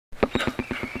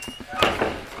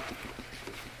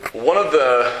One of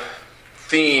the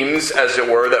themes, as it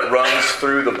were, that runs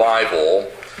through the Bible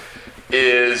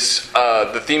is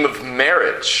the theme of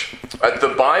marriage.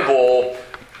 The Bible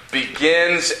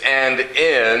begins and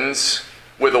ends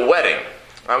with a wedding.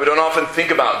 We don't often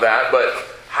think about that, but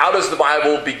how does the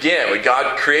Bible begin?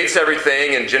 God creates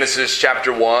everything in Genesis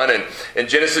chapter 1, and in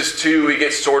Genesis 2 we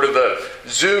get sort of the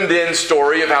zoomed-in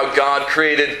story of how God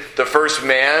created the first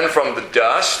man from the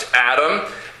dust, Adam,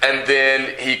 and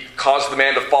then he caused the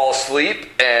man to fall asleep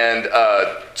and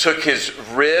took his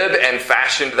rib and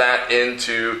fashioned that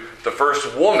into the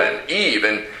first woman, Eve.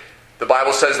 And the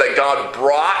Bible says that God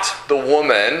brought the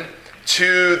woman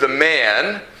to the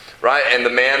man, right? And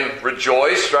the man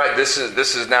rejoiced, right? This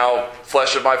is now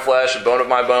flesh of my flesh and bone of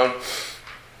my bone.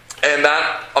 And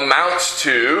that amounts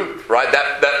to, right,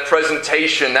 that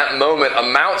presentation, that moment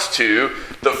amounts to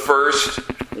the first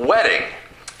wedding.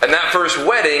 And that first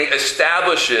wedding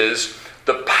establishes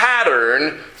the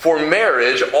pattern for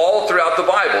marriage all throughout the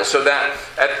Bible. So that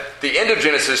at the end of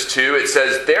Genesis 2, it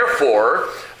says, "Therefore,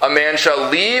 a man shall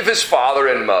leave his father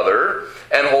and mother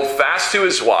and hold fast to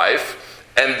his wife,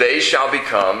 and they shall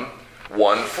become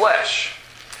one flesh."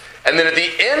 And then at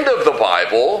the end of the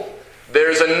Bible,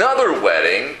 there's another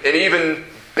wedding, an even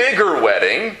bigger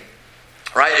wedding,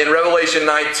 right? In Revelation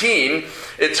 19,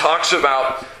 it talks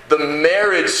about the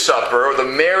marriage supper or the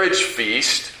marriage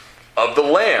feast of the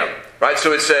Lamb, right?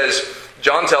 So it says,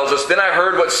 John tells us, "Then I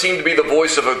heard what seemed to be the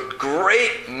voice of a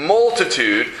great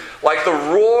multitude, like the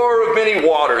roar of many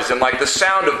waters and like the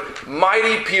sound of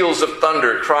mighty peals of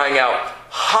thunder, crying out,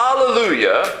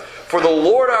 'Hallelujah, for the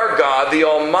Lord our God, the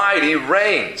Almighty,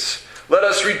 reigns. Let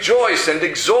us rejoice and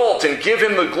exult and give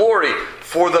him the glory,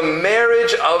 for the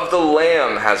marriage of the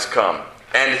Lamb has come,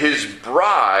 and his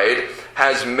bride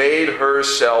has made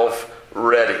herself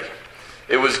ready.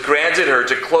 It was granted her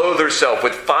to clothe herself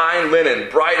with fine linen,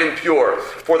 bright and pure,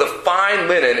 for the fine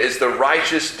linen is the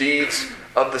righteous deeds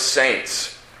of the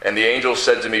saints.' And the angel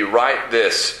said to me, 'Write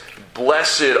this,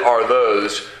 blessed are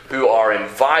those who are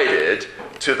invited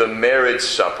to the marriage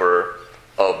supper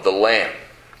of the Lamb.'"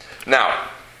 Now,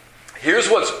 here's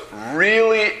what's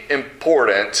really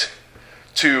important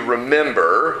to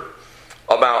remember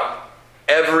about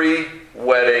every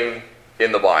wedding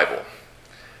in the Bible.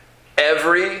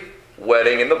 Every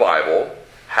wedding in the Bible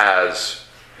has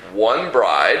one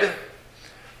bride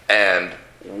and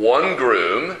one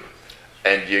groom,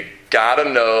 and you gotta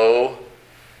know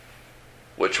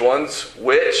which one's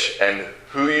which and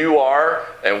who you are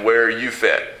and where you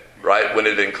fit, right? When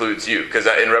it includes you. Because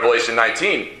in Revelation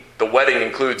 19, the wedding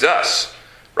includes us,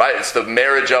 right? It's the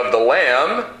marriage of the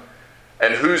Lamb,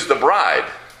 and who's the bride?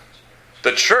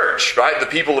 The church, right? The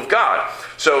people of God.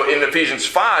 So in Ephesians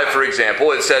 5, for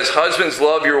example, it says, "Husbands,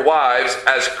 love your wives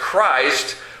as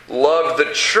Christ loved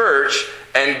the church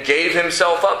and gave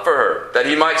himself up for her, that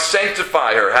he might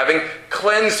sanctify her, having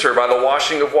cleansed her by the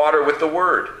washing of water with the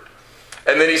word."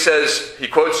 And then he says, he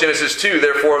quotes Genesis 2,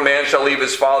 "Therefore a man shall leave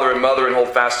his father and mother and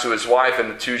hold fast to his wife,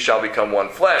 and the two shall become one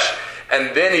flesh."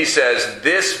 And then he says,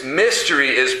 "This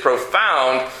mystery is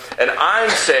profound," and I'm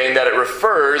saying that it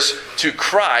refers to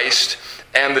Christ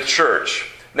and the church.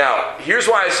 Now, here's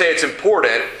why I say it's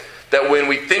important that when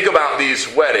we think about these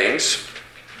weddings,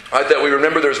 right, that we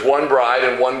remember there's one bride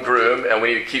and one groom, and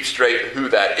we need to keep straight who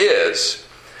that is.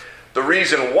 The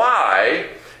reason why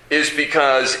is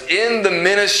because in the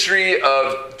ministry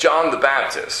of John the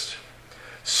Baptist,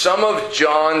 some of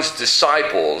John's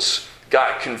disciples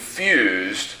got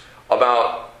confused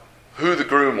about who the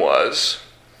groom was.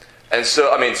 And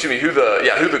so,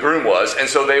 who the groom was. And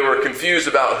so they were confused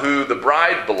about who the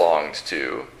bride belonged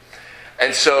to.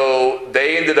 And so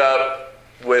they ended up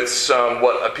with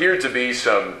what appeared to be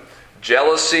some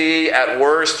jealousy at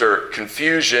worst or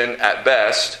confusion at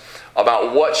best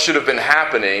about what should have been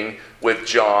happening with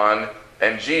John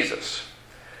and Jesus.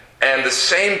 And the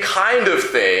same kind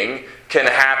of thing can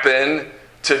happen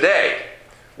today,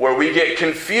 where we get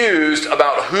confused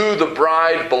about who the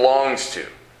bride belongs to.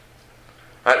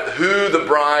 Right? Who the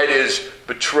bride is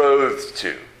betrothed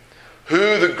to,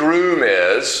 who the groom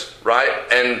is, right,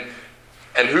 and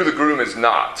who the groom is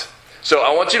not. So I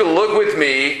want you to look with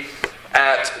me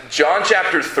at John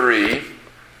chapter 3,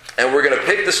 and we're going to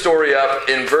pick the story up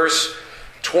in verse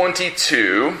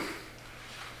 22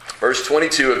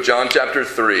 of John chapter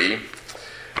 3,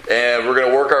 and we're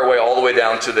going to work our way all the way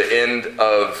down to the end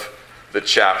of the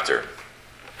chapter.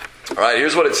 All right,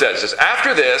 here's what it says. It says,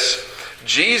 "After this,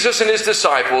 Jesus and his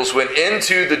disciples went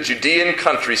into the Judean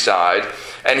countryside,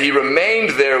 and he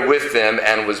remained there with them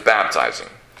and was baptizing.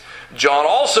 John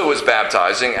also was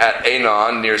baptizing at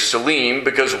Aenon near Salim,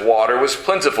 because water was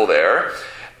plentiful there,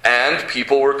 and and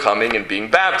people were coming and being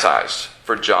baptized,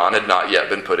 for John had not yet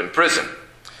been put in prison.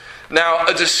 Now,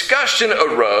 a discussion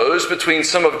arose between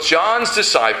some of John's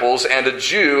disciples and a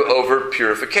Jew over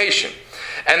purification.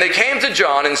 And they came to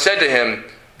John and said to him,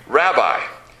 "Rabbi,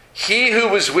 he who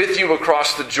was with you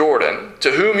across the Jordan,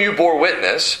 to whom you bore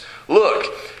witness,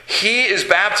 look, he is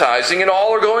baptizing and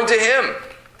all are going to him."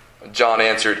 John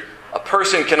answered, "A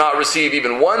person cannot receive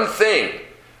even one thing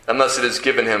unless it is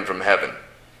given him from heaven.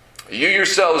 You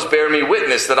yourselves bear me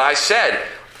witness that I said,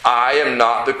 I am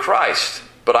not the Christ,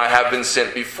 but I have been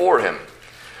sent before him.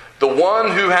 The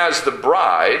one who has the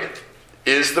bride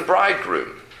is the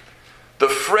bridegroom. The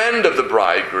friend of the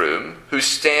bridegroom, who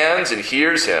stands and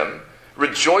hears him,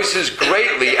 rejoices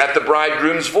greatly at the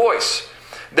bridegroom's voice.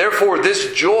 Therefore,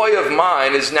 this joy of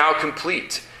mine is now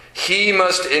complete. He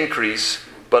must increase,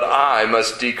 but I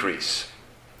must decrease.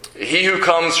 He who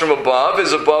comes from above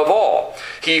is above all.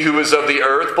 He who is of the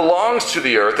earth belongs to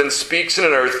the earth and speaks in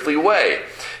an earthly way.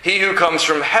 He who comes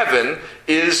from heaven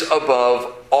is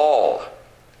above all.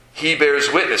 He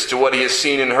bears witness to what he has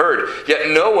seen and heard, yet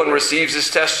no one receives his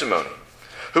testimony.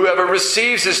 Whoever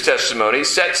receives his testimony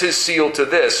sets his seal to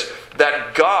this,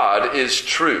 that God is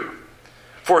true.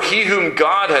 For he whom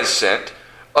God has sent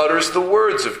utters the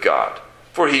words of God,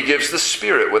 for he gives the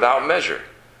Spirit without measure.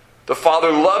 The Father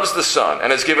loves the Son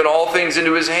and has given all things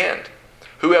into his hand.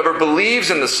 Whoever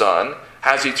believes in the Son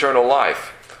has eternal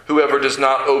life. Whoever does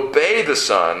not obey the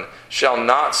Son shall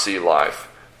not see life,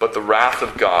 but the wrath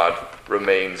of God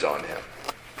remains on him.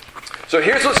 So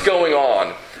here's what's going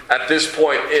on at this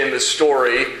point in the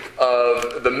story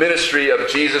of the ministry of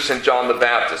Jesus and John the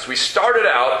Baptist. We started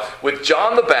out with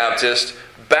John the Baptist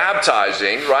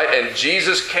baptizing, right? And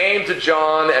Jesus came to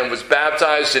John and was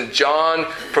baptized, and John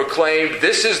proclaimed,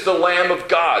 "This is the Lamb of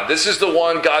God. This is the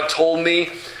one God told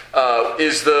me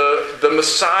is the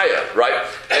Messiah," right?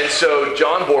 And so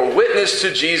John bore witness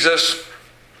to Jesus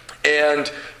and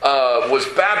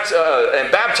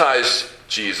baptized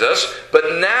Jesus.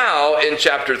 But now in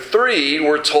chapter 3,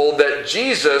 we're told that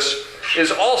Jesus is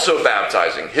also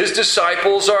baptizing. His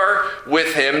disciples are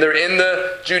with him. They're in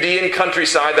the Judean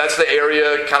countryside. That's the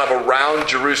area kind of around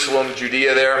Jerusalem,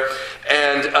 Judea there.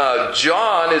 And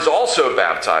John is also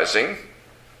baptizing,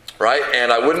 right?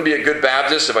 And I wouldn't be a good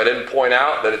Baptist if I didn't point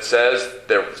out that it says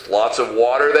there's lots of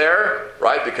water there,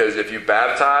 right? Because if you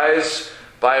baptize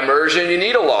by immersion, you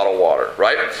need a lot of water,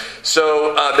 right?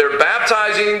 So they're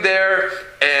baptizing there,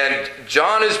 and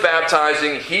John is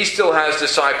baptizing. He still has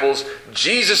disciples.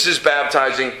 Jesus is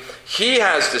baptizing. He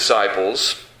has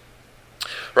disciples,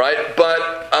 right?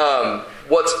 But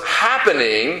what's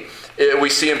happening, we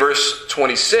see in verse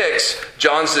 26,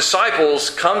 John's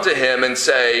disciples come to him and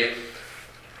say,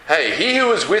 "Hey, he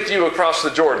who is with you across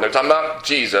the Jordan," they're talking about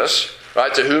Jesus,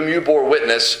 right, "to whom you bore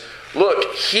witness,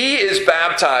 look, he is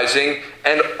baptizing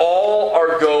and all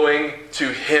are going to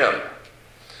him."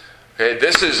 Okay,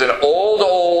 this is an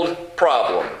old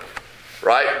problem,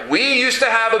 right? We used to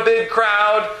have a big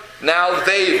crowd. Now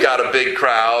they've got a big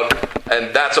crowd,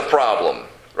 and that's a problem,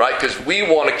 right? Because we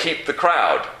want to keep the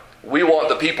crowd. We want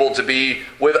the people to be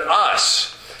with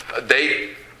us.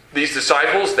 These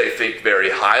disciples, they think very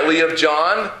highly of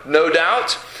John, no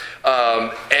doubt.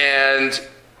 And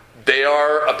they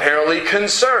are apparently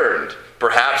concerned,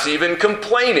 perhaps even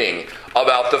complaining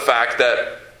about the fact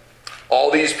that all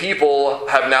these people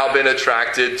have now been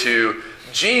attracted to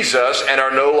Jesus and are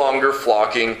no longer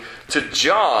flocking to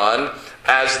John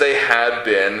as they had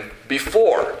been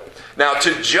before. Now,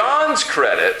 to John's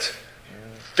credit,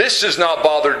 this does not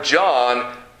bother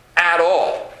John at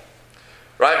all.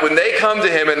 Right? When they come to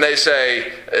him and they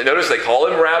say, notice they call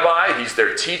him Rabbi, he's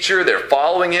their teacher, they're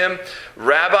following him.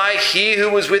 "Rabbi, he who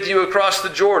was with you across the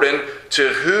Jordan, to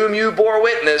whom you bore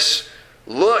witness,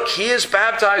 look, he is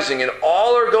baptizing and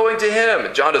all are going to him."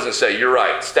 And John doesn't say, "You're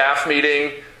right, staff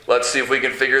meeting, let's see if we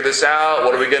can figure this out.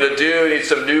 What are we going to do? Need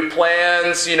some new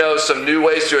plans, some new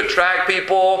ways to attract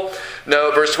people." No,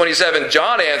 verse 27,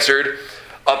 John answered,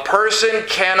 "A person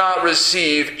cannot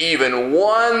receive even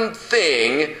one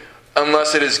thing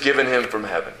unless it is given him from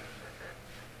heaven."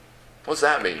 What does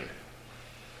that mean?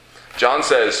 John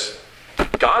says,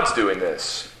 God's doing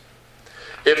this.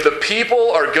 If the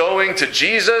people are going to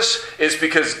Jesus, it's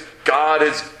because God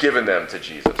has given them to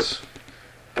Jesus.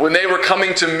 When they were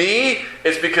coming to me,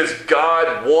 it's because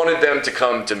God wanted them to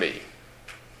come to me.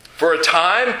 For a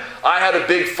time, I had a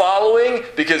big following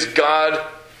because God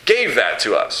gave that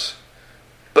to us.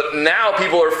 But now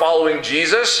people are following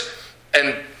Jesus,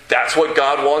 and that's what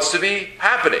God wants to be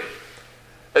happening.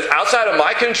 It's outside of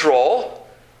my control.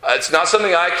 It's not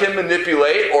something I can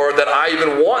manipulate or that I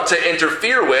even want to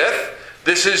interfere with.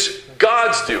 This is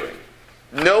God's doing.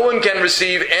 No one can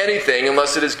receive anything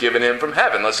unless it is given him from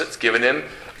heaven, unless it's given him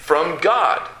from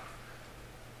God.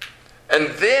 And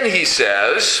then he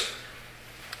says,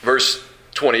 verse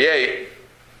 28,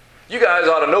 you guys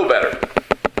ought to know better.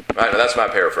 Right? Now that's my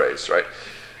paraphrase, right?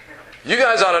 You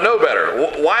guys ought to know better.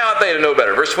 Why ought they to know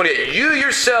better? Verse 28, you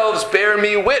yourselves bear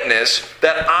me witness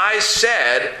that I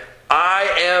said, I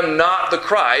am not the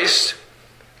Christ,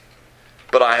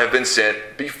 but I have been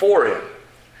sent before him.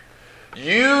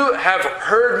 You have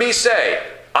heard me say,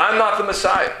 I'm not the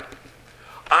Messiah.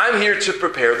 I'm here to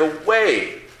prepare the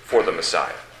way for the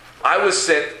Messiah. I was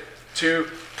sent to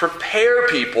prepare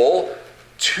people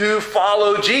to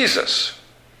follow Jesus.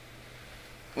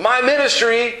 My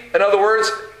ministry, in other words,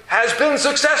 has been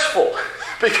successful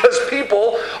because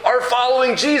people are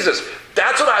following Jesus.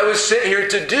 That's what I was sent here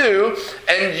to do,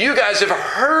 and you guys have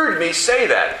heard me say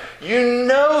that. You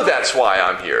know that's why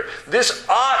I'm here. This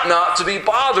ought not to be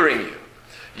bothering you.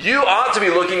 You ought to be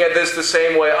looking at this the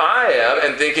same way I am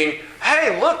and thinking,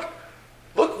 hey, look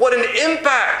what an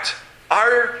impact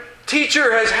our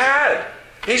teacher has had.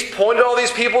 He's pointed all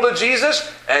these people to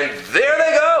Jesus, and there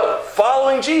they go,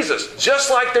 following Jesus, just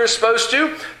like they're supposed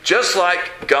to, just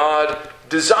like God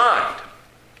designed.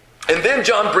 And then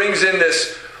John brings in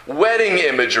this wedding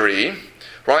imagery,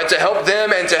 right, to help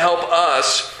them and to help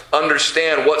us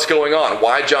understand what's going on,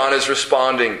 why John is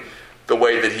responding the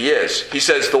way that he is. He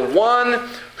says, the one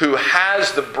who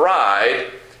has the bride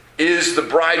is the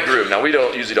bridegroom. Now, we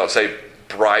usually don't say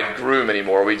bridegroom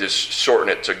anymore. We just shorten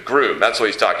it to groom. That's what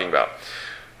he's talking about.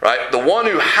 Right? The one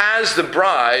who has the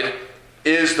bride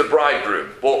is the bridegroom.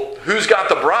 Well, who's got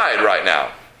the bride right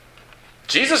now?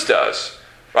 Jesus does.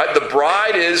 Right? The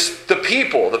bride is the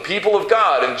people of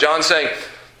God. And John's saying,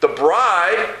 the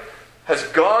bride has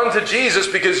gone to Jesus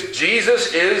because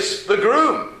Jesus is the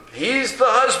groom. He's the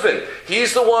husband.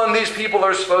 He's the one these people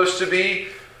are supposed to be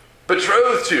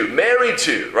betrothed to, married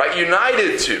to, right?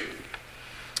 United to.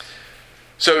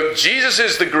 So Jesus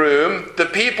is the groom. The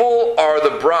people are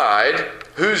the bride.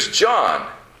 Who's John?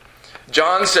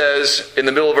 John says in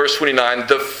the middle of verse 29,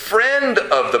 the friend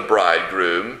of the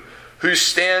bridegroom who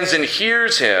stands and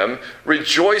hears him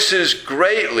rejoices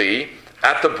greatly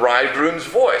at the bridegroom's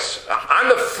voice. I'm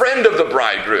the friend of the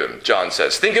bridegroom, John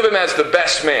says. Think of him as the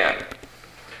best man.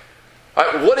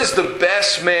 Right, what is the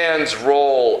best man's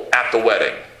role at the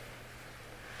wedding?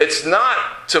 It's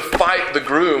not to fight the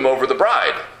groom over the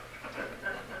bride.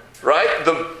 Right?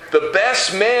 The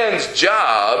best man's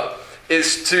job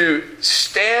is to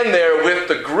stand there with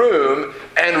the groom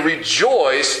and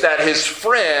rejoice that his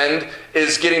friend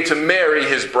is getting to marry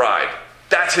his bride.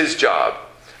 That's his job.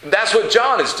 That's what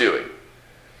John is doing.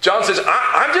 John says,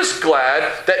 I'm just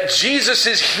glad that Jesus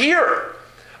is here.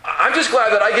 I'm just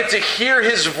glad that I get to hear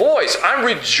his voice. I'm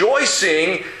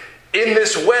rejoicing in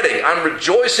this wedding. I'm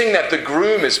rejoicing that the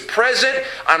groom is present.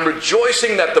 I'm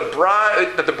rejoicing that the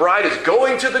bride is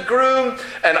going to the groom.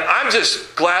 And I'm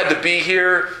just glad to be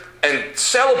here and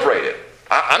celebrate it.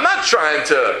 I'm not trying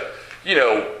to,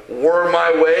 worm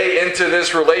my way into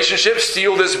this relationship,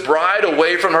 steal this bride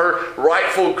away from her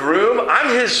rightful groom. I'm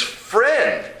his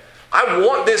friend. I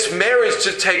want this marriage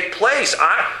to take place.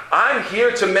 I'm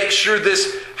here to make sure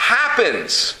this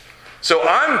happens. So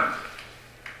I'm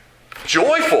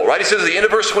joyful, right? He says at the end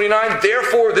of verse 29,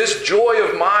 therefore this joy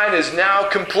of mine is now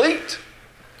complete.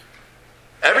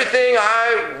 Everything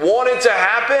I wanted to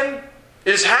happen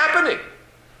is happening.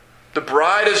 The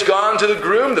bride has gone to the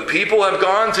groom. The people have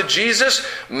gone to Jesus.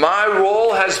 My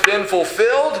role has been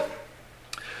fulfilled.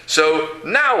 So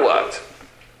now what?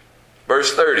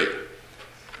 Verse 30.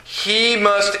 He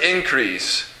must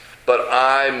increase, but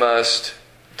I must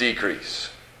decrease.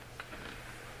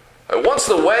 Once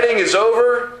the wedding is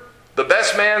over, the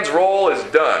best man's role is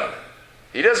done.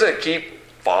 He doesn't keep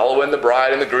following the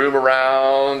bride and the groom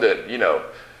around and, No.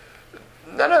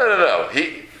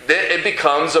 It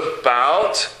becomes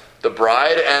about the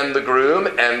bride and the groom,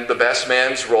 and the best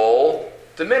man's role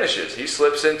diminishes. He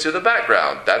slips into the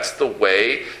background. That's the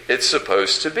way it's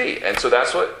supposed to be. And so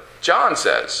that's what John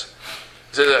says.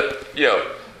 He says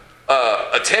that,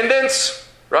 attendance,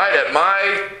 right, at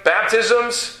my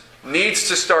baptisms needs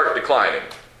to start declining.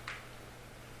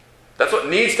 That's what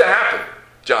needs to happen,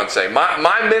 John's saying.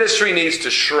 My ministry needs to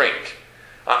shrink.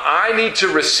 I need to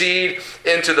recede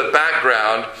into the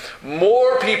background.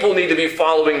 More people need to be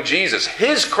following Jesus.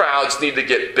 His crowds need to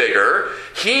get bigger.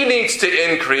 He needs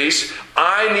to increase.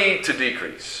 I need to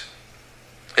decrease.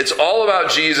 It's all about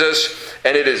Jesus,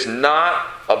 and it is not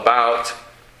about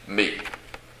me.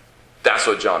 That's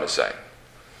what John is saying.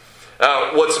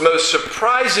 Now, what's most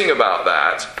surprising about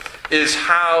that is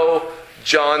how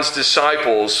John's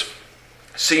disciples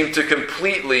seem to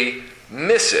completely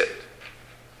miss it.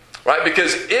 Right?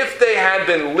 Because if they had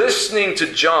been listening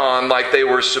to John like they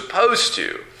were supposed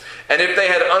to, and if they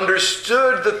had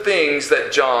understood the things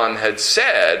that John had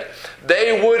said,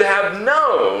 they would have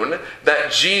known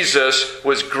that Jesus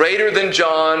was greater than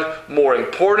John, more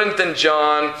important than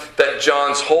John, that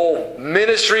John's whole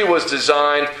ministry was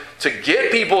designed to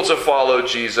get people to follow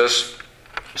Jesus.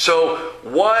 So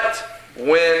what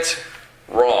went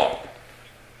wrong?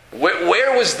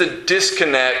 Where was the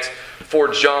disconnect for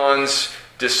John's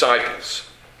disciples?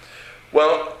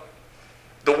 Well,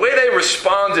 the way they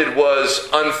responded was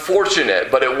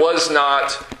unfortunate, but it was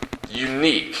not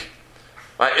unique.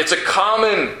 Right? It's a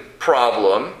common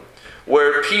problem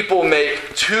where people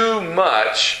make too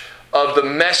much of the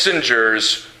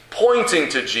messengers pointing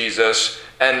to Jesus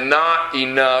and not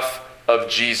enough of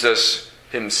Jesus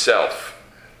himself.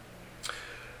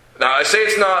 Now, I say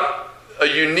it's not a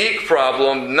unique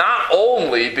problem, not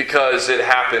only because it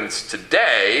happens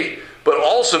today, but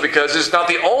also because it's not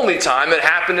the only time it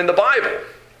happened in the Bible.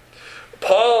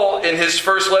 Paul, in his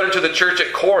first letter to the church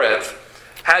at Corinth,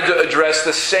 had to address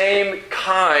the same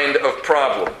kind of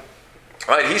problem.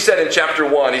 Right? He said in chapter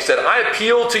 1, he said, "I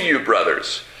appeal to you,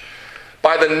 brothers,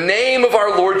 by the name of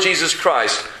our Lord Jesus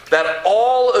Christ, that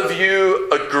all of you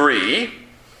agree,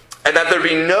 and that there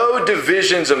be no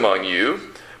divisions among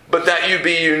you, but that you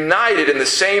be united in the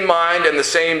same mind and the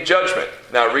same judgment."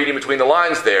 Now, reading between the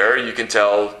lines there, you can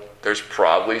tell there's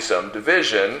probably some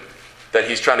division that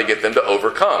he's trying to get them to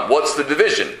overcome. What's the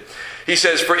division? He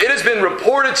says, "For it has been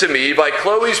reported to me by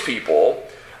Chloe's people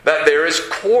that there is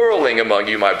quarreling among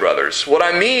you, my brothers. What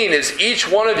I mean is each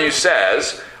one of you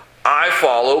says, 'I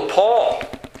follow Paul,'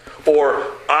 or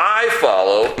 'I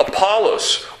follow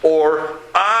Apollos,' or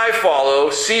 'I follow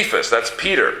Cephas,'" that's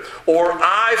Peter, "or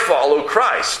 'I follow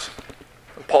Christ.'"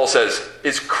 Paul says,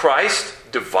 is Christ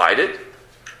divided?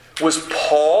 Was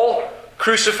Paul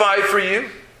crucified for you?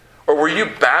 Or were you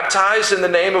baptized in the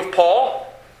name of Paul?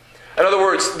 In other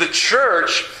words, the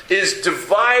church is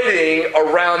dividing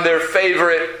around their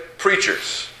favorite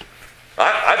preachers.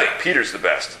 I think Peter's the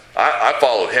best. I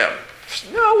follow him.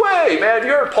 No way, man. Have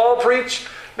you heard Paul preach?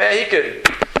 Man, he could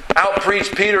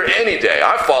out-preach Peter any day.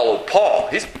 I follow Paul.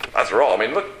 After all, I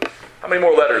mean, look, how many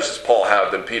more letters does Paul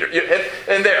have than Peter?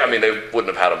 And there, I mean, they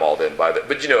wouldn't have had them all then by then,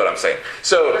 but you know what I'm saying.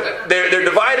 So they're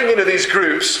dividing into these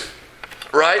groups,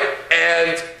 right?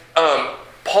 And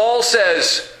Paul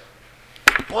says,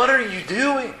 what are you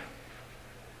doing?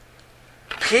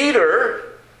 Peter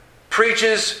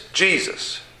preaches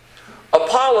Jesus.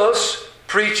 Apollos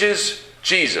preaches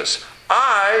Jesus.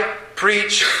 I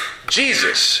preach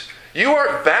Jesus. You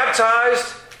are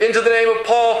baptized into the name of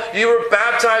Paul. You were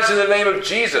baptized in the name of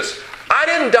Jesus. I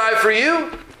didn't die for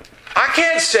you. I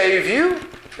can't save you.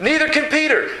 Neither can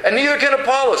Peter, and neither can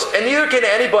Apollos, and neither can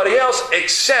anybody else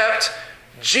except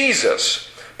Jesus.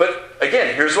 But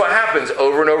again, here's what happens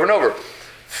over and over and over.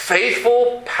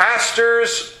 Faithful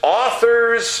pastors,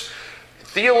 authors,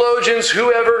 theologians,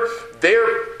 whoever,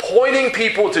 they're pointing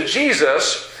people to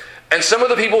Jesus, and some of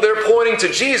the people they're pointing to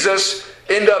Jesus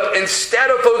end up,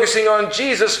 instead of focusing on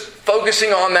Jesus,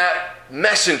 focusing on that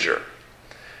messenger.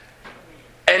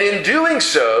 And in doing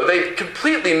so, they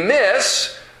completely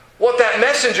miss what that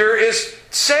messenger is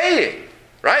saying.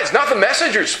 Right? It's not the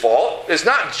messenger's fault. It's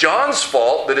not John's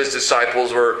fault that his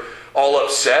disciples were all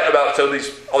upset about all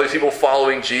these people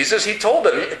following Jesus. He told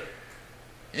them,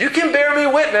 you can bear me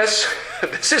witness.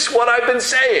 This is what I've been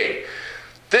saying.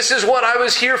 This is what I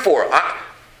was here for.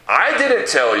 I didn't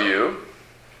tell you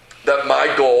that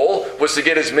my goal was to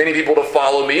get as many people to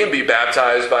follow me and be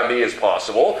baptized by me as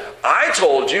possible. I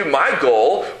told you my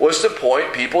goal was to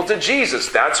point people to Jesus.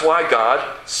 That's why God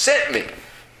sent me.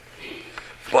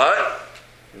 But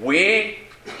we,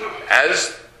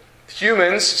 as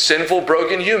humans, sinful,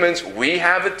 broken humans, we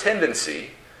have a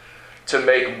tendency to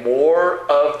make more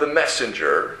of the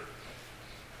messenger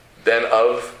than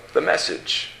of the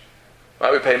message.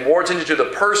 Right? We pay more attention to the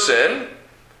person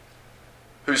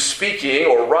who's speaking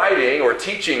or writing or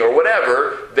teaching or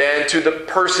whatever than to the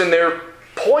person they're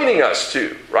pointing us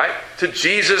to, right? To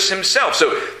Jesus himself.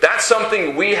 So that's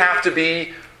something we have to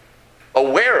be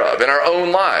aware of in our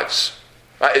own lives.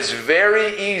 It's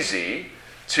very easy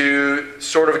to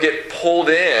sort of get pulled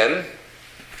in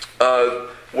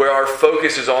where our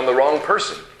focus is on the wrong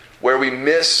person, where we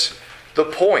miss the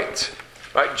point.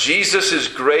 Right? Jesus is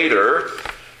greater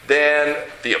than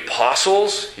the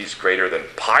apostles. He's greater than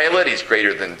Pilate. He's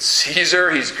greater than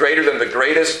Caesar. He's greater than the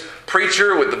greatest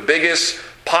preacher with the biggest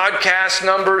podcast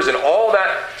numbers and all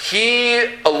that. He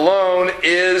alone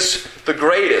is the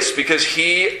greatest because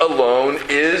he alone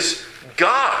is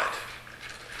God.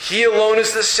 He alone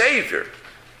is the Savior.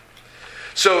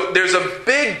 So there's a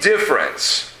big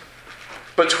difference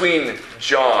between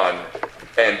John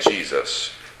and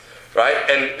Jesus. Right?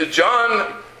 And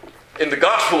John, in the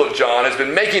Gospel of John, has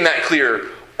been making that clear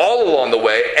all along the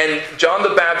way. And John the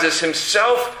Baptist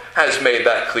himself has made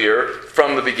that clear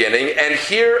from the beginning. And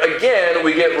here again,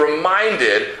 we get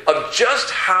reminded of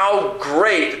just how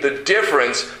great the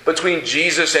difference between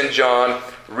Jesus and John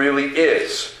really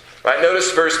is. Right?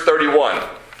 Notice verse 31.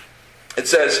 It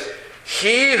says,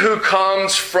 "He who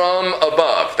comes from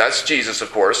above," that's Jesus,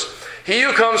 of course, "he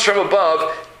who comes from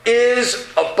above is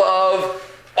above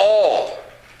all.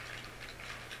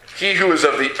 He who is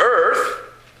of the earth,"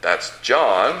 that's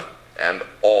John and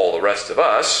all the rest of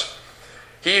us,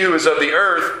 "he who is of the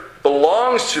earth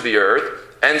belongs to the earth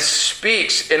and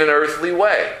speaks in an earthly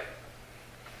way."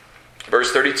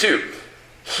 Verse 32,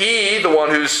 "He, the one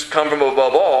who's come from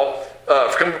above all,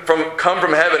 come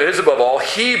from heaven and is above all,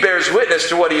 he bears witness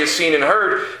to what he has seen and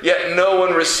heard, yet no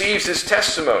one receives his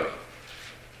testimony.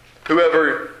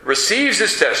 Whoever receives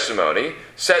his testimony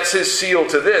sets his seal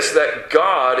to this, that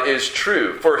God is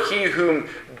true. For he whom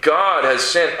God has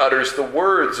sent utters the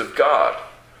words of God."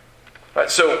 Right,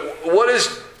 so what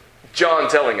is John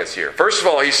telling us here? First of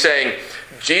all, he's saying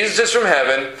Jesus is from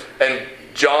heaven and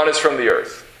John is from the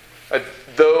earth.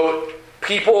 Though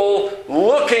people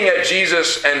looking at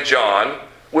Jesus and John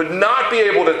would not be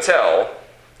able to tell,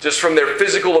 just from their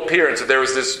physical appearance, that there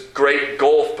was this great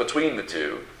gulf between the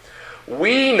two,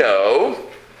 we know,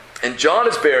 and John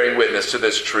is bearing witness to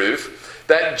this truth,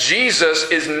 that Jesus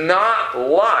is not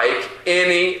like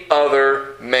any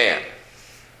other man.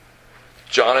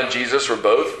 John and Jesus were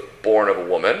both born of a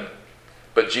woman,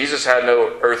 but Jesus had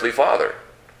no earthly father.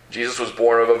 Jesus was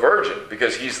born of a virgin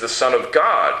because he's the Son of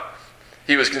God.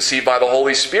 He was conceived by the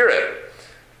Holy Spirit.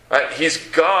 Right? He's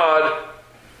God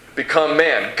become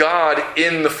man, God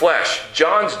in the flesh.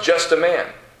 John's just a man,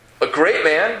 a great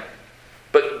man,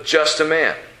 but just a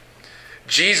man.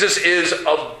 Jesus is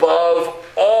above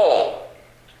all.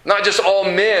 Not just all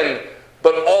men,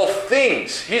 but all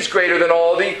things. He's greater than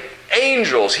all the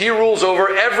angels. He rules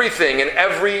over everything and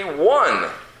everyone.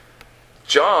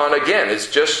 John, again, is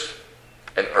just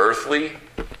an earthly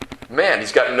man.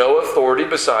 He's got no authority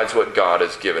besides what God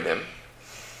has given him.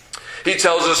 He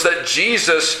tells us that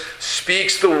Jesus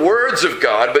speaks the words of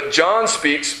God, but John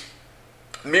speaks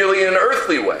merely in an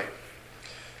earthly way.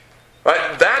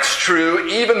 Right? That's true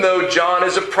even though John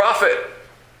is a prophet,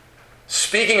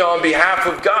 speaking on behalf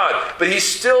of God, but he's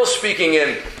still speaking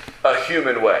in a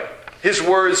human way. His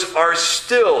words are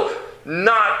still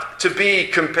not to be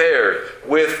compared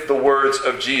with the words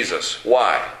of Jesus.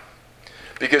 Why?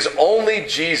 Because only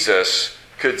Jesus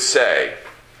could say,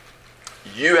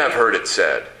 "You have heard it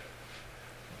said,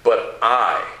 but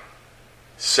I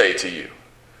say to you."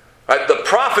 Right? The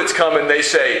prophets come and they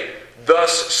say,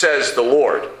 "Thus says the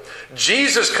Lord."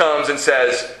 Jesus comes and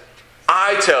says,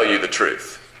 "I tell you the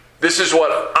truth. This is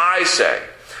what I say."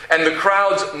 And the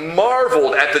crowds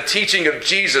marveled at the teaching of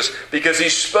Jesus because he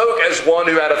spoke as one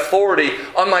who had authority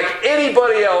unlike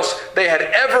anybody else they had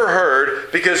ever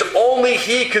heard, because only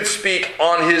he could speak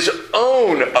on his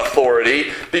own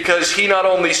authority, because he not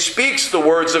only speaks the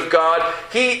words of God,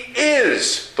 he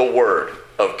is the Word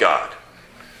of God.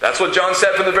 That's what John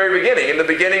said from the very beginning. In the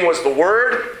beginning was the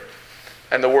Word,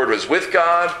 and the Word was with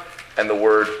God, and the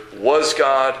Word was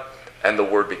God, and the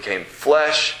Word became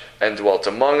flesh and dwelt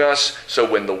among us. So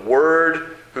when the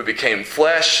Word who became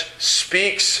flesh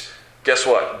speaks, guess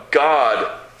what? God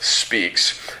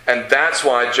speaks. And that's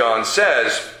why John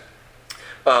says,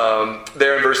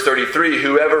 there in verse 33,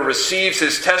 "Whoever receives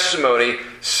his testimony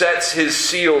sets his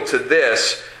seal to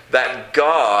this, that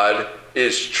God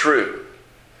is true."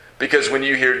 Because when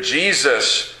you hear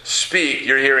Jesus speak,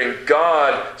 you're hearing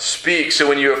God speak. So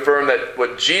when you affirm that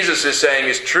what Jesus is saying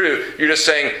is true, you're just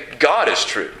saying God is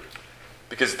true.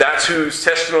 Because that's whose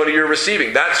testimony you're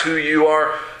receiving. That's who you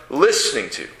are listening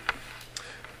to.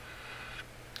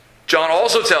 John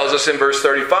also tells us in verse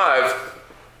 35,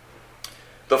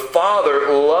 the Father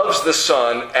loves the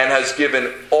Son and has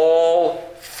given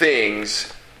all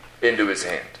things into his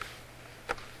hand.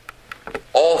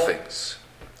 All things.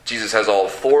 Jesus has all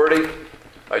authority.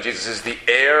 Jesus is the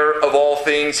heir of all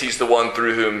things. He's the one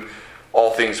through whom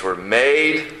all things were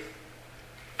made.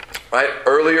 Right?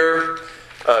 Earlier,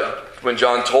 when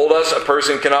John told us a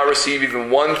person cannot receive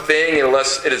even one thing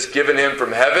unless it is given him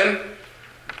from heaven.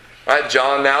 Right?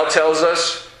 John now tells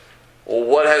us, well,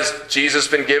 what has Jesus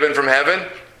been given from heaven?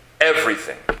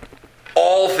 Everything.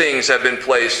 All things have been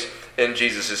placed in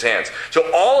Jesus' hands. So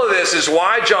all of this is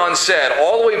why John said,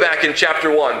 all the way back in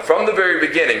chapter 1, from the very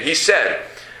beginning, he said,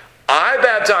 "I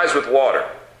baptize with water,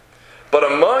 but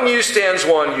among you stands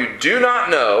one you do not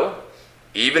know,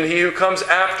 even he who comes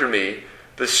after me,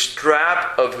 the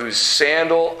strap of whose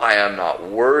sandal I am not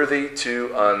worthy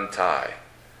to untie.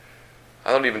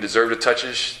 I don't even deserve to touch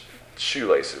his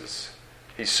shoelaces.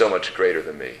 He's so much greater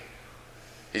than me.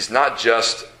 He's not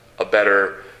just a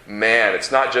better man.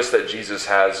 It's not just that Jesus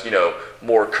has,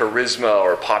 more charisma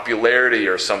or popularity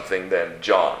or something than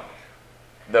John.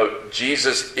 No,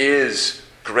 Jesus is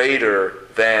greater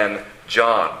than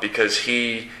John because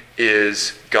he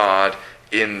is God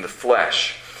in the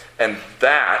flesh. And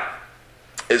that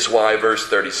is why verse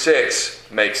 36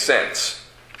 makes sense.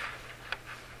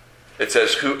 It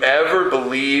says, whoever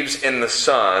believes in the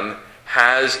Son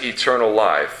has eternal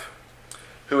life.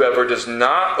 Whoever does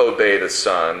not obey the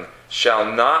Son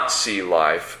shall not see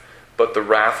life, but the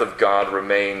wrath of God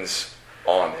remains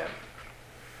on him.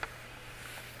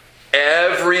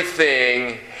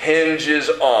 Everything hinges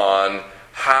on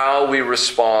how we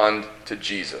respond to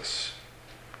Jesus.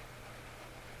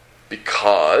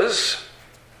 Because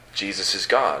Jesus is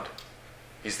God.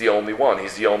 He's the only one.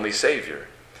 He's the only Savior.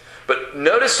 But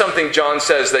notice something John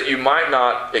says that you might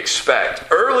not expect.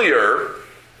 Earlier,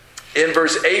 in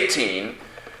verse 18,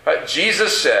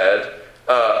 Jesus said,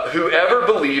 whoever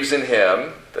believes in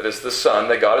him, that is the Son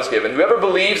that God has given, whoever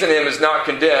believes in him is not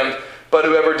condemned, but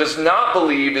whoever does not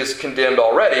believe is condemned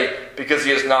already because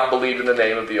he has not believed in the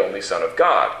name of the only Son of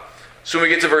God. So when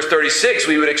we get to verse 36,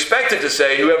 we would expect it to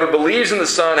say, whoever believes in the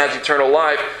Son has eternal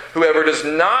life. Whoever does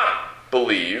not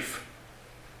believe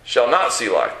shall not see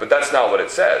life. But that's not what it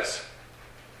says.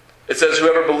 It says,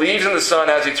 whoever believes in the Son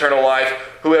has eternal life.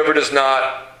 Whoever does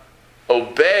not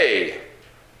obey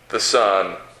the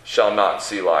Son shall not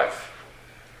see life.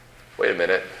 Wait a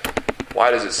minute. Why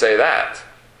does it say that?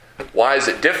 Why is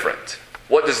it different?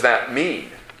 What does that mean?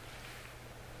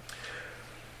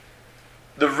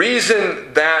 The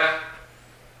reason that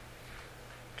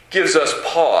gives us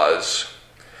pause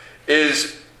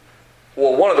is,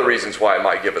 well, one of the reasons why it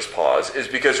might give us pause is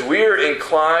because we're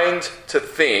inclined to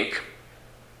think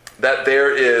that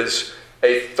there is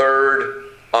a third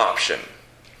option.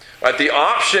 Right? The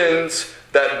options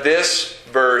that this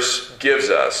verse gives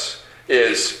us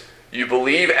is you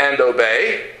believe and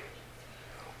obey,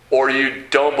 or you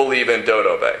don't believe and don't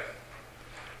obey.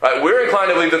 Right? We're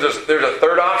inclined to believe that there's a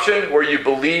third option where you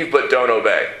believe but don't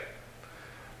obey.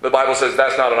 The Bible says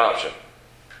that's not an option.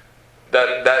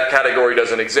 That category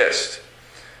doesn't exist.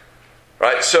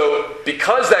 Right? So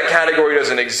because that category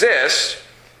doesn't exist,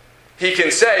 he can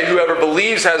say whoever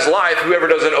believes has life, whoever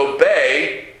doesn't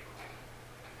obey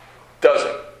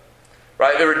doesn't.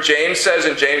 Right? Remember James says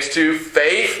in James 2,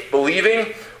 faith,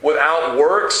 believing without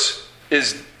works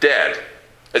is dead.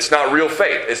 It's not real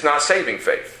faith. It's not saving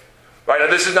faith. Right? Now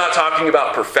this is not talking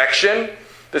about perfection.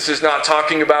 This is not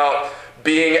talking about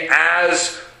being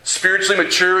as spiritually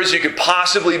mature as you could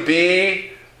possibly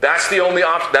be. That's the only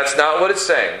option. That's not what it's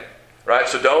saying. Right?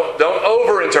 So don't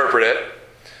overinterpret it.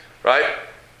 Right?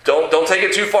 Don't take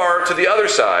it too far to the other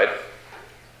side.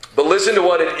 But listen to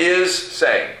what it is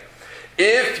saying.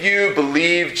 If you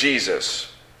believe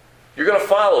Jesus, you're going to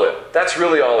follow it. That's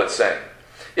really all it's saying.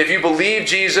 If you believe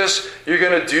Jesus, you're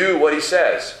going to do what he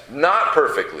says. Not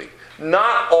perfectly.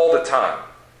 Not all the time.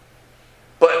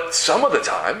 But some of the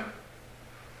time.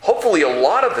 Hopefully a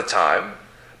lot of the time.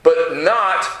 But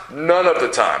not none of the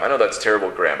time. I know that's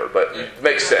terrible grammar, but it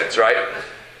makes sense, right?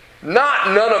 Not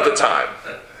none of the time.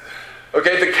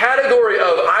 Okay, the category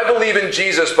of I believe in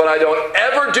Jesus, but I don't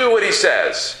ever do what he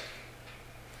says.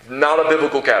 Not a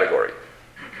biblical category.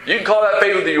 You can call that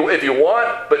faith if you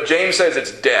want, but James says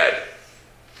it's dead.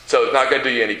 So it's not going to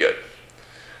do you any good.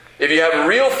 If you have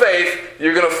real faith,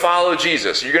 you're going to follow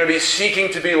Jesus. You're going to be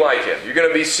seeking to be like him. You're going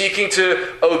to be seeking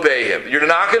to obey him. You're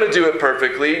not going to do it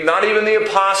perfectly. Not even the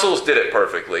apostles did it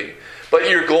perfectly. But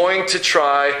you're going to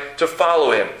try to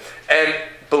follow him. And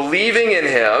believing in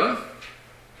him,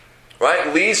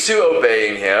 right, leads to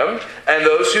obeying him. And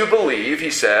those who believe,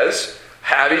 he says,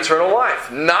 have eternal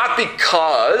life. Not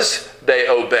because they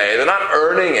obey. They're not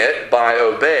earning it by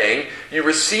obeying. You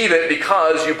receive it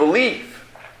because you believe.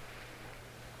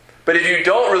 But if you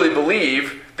don't really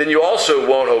believe, then you also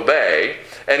won't obey.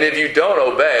 And if you don't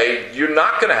obey, you're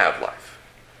not going to have life.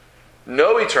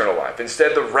 No eternal life.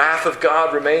 Instead, the wrath of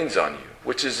God remains on you,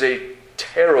 which is a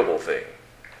terrible thing,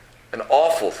 an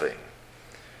awful thing.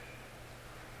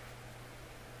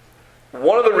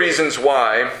 One of the reasons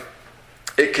why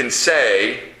it can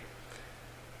say,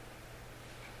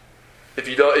 if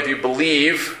you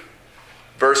believe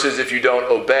versus if you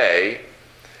don't obey,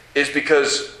 is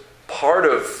because part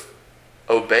of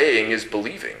obeying is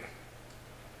believing.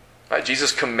 Right?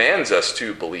 Jesus commands us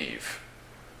to believe.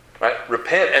 Right?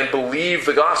 Repent and believe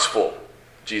the gospel,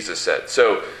 Jesus said.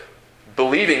 So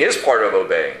believing is part of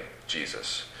obeying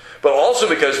Jesus. but also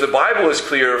because the Bible is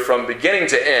clear from beginning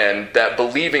to end that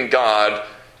believing God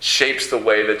shapes the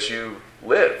way that you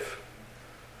live.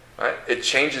 Right? It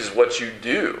changes what you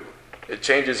do. It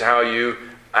changes how you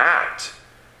act.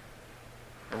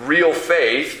 Real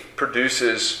faith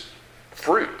produces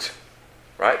fruit.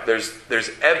 Right? There's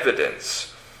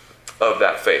evidence of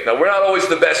that faith. Now, we're not always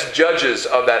the best judges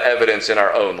of that evidence in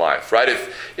our own life, right?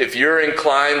 If you're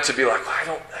inclined to be like,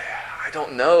 well, I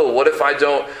don't know. What if I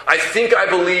don't? I think I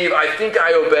believe, I think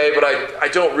I obey, but I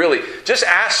don't really. Just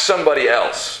ask somebody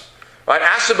else, right?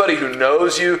 Ask somebody who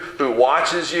knows you, who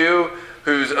watches you,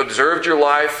 who's observed your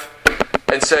life,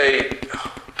 and say,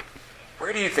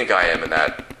 where do you think I am in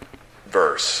that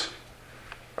verse?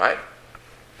 Right?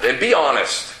 And be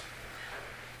honest.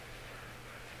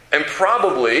 And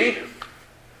probably,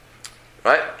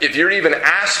 right, if you're even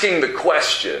asking the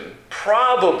question,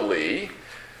 probably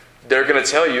they're going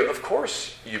to tell you, of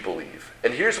course you believe.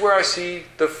 And here's where I see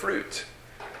the fruit.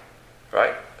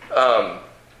 Right?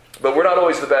 But we're not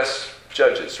always the best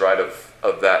judges, right,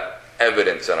 of that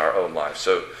evidence in our own life.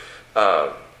 So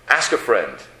ask a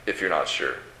friend if you're not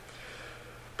sure.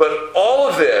 But all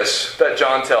of this that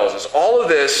John tells us, all of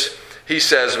this he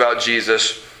says about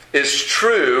Jesus is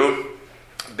true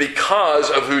because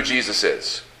of who Jesus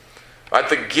is. Right?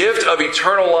 The gift of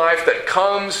eternal life that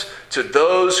comes to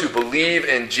those who believe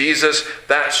in Jesus,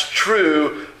 that's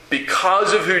true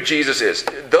because of who Jesus is.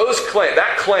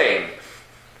 That claim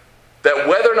that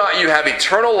whether or not you have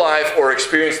eternal life or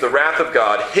experience the wrath of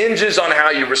God hinges on how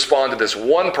you respond to this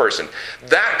one person.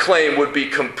 That claim would be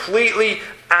completely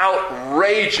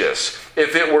outrageous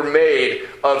if it were made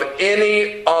of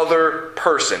any other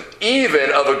person,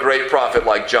 even of a great prophet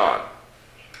like John.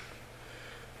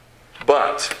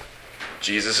 But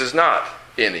Jesus is not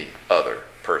any other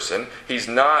person. He's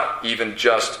not even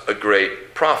just a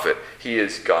great prophet. He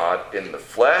is God in the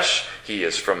flesh. He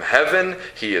is from heaven.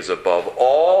 He is above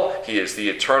all. He is the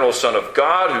eternal Son of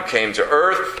God who came to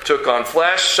earth, took on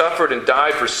flesh, suffered and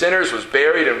died for sinners, was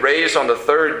buried and raised on the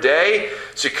third day,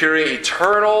 securing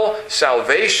eternal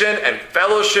salvation and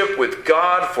fellowship with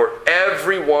God for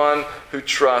everyone who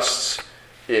trusts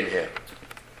in him.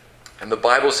 And the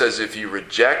Bible says if you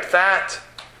reject that,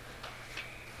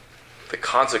 the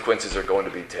consequences are going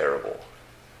to be terrible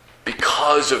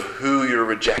because of who you're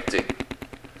rejecting.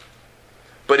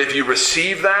 But if you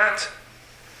receive that,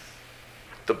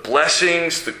 the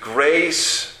blessings, the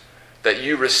grace that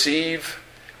you receive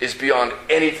is beyond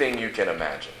anything you can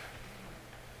imagine.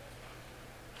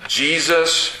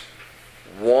 Jesus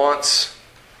wants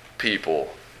people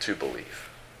to believe.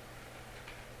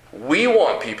 We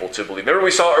want people to believe. Remember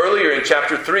we saw earlier in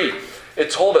chapter 3, it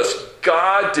told us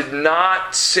God did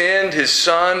not send his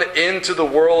Son into the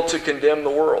world to condemn the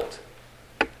world.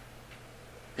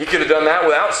 He could have done that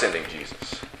without sending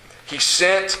Jesus. He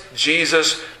sent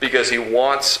Jesus because he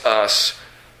wants us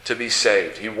to be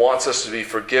saved. He wants us to be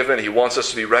forgiven. He wants us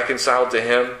to be reconciled to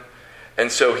him.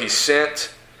 And so he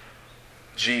sent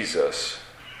Jesus.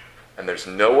 And there's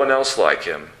no one else like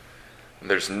him. And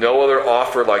there's no other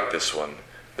offer like this one.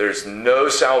 There's no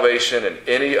salvation in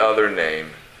any other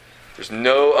name. There's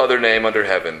no other name under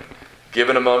heaven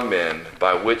given among men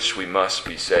by which we must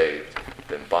be saved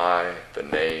than by the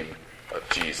name of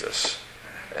Jesus.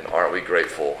 And aren't we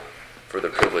grateful for the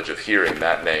privilege of hearing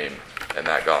that name and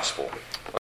that gospel?